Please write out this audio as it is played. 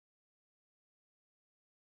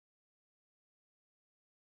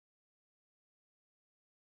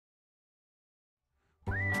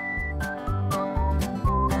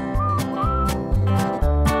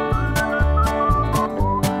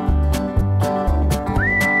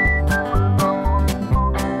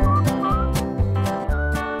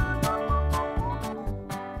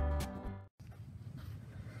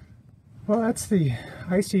Well, that's the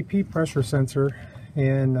ICP pressure sensor,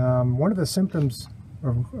 and one of the symptoms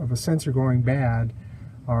of a sensor going bad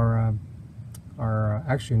are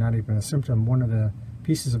actually not even a symptom. One of the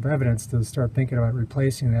pieces of evidence to start thinking about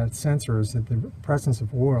replacing that sensor is that the presence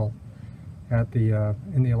of oil at the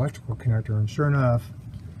in the electrical connector. And sure enough,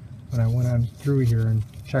 when I went on through here and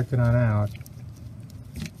checked it on out,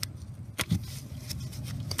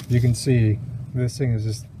 you can see this thing is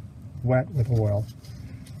just wet with oil.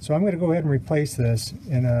 So I'm going to go ahead and replace this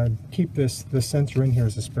and keep this sensor in here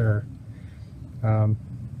as a spare. I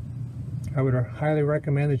would highly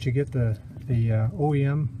recommend that you get the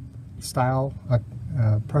OEM style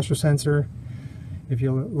pressure sensor. If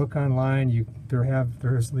you look online,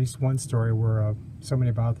 there's at least one story where somebody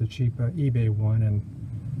bought the cheap eBay one and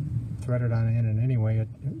threaded on in, and anyway it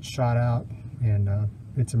shot out and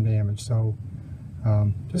did some damage. So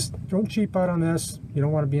just don't cheap out on this. You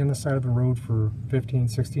don't want to be on the side of the road for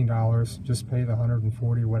 $15, $16. Just pay the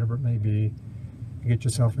 $140, whatever it may be, and get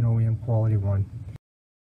yourself an OEM quality one.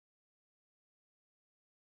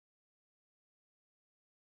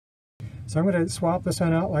 So I'm going to swap this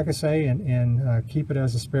one out, like I say, and keep it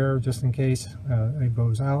as a spare just in case it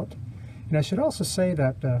goes out. And I should also say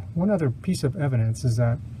that one other piece of evidence is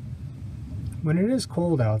that when it is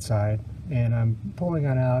cold outside and I'm pulling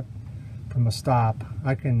it out from a stop,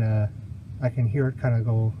 I can hear it kind of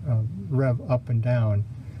go rev up and down.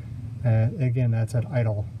 Again, that's at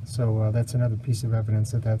idle. So that's another piece of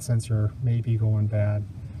evidence that that sensor may be going bad.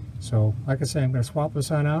 So, like I say, I'm going to swap this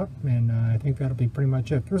on out, and I think that'll be pretty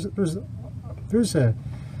much it. There's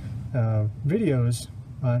videos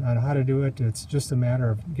on how to do it. It's just a matter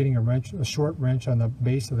of getting a short wrench on the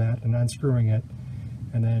base of that and unscrewing it,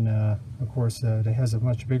 and then of course it has a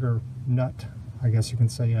much bigger nut, I guess you can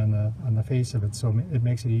say, on the face of it, so it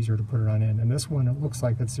makes it easier to put it on in. And this one, it looks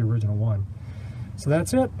like it's the original one. So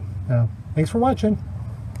that's it. Thanks for watching.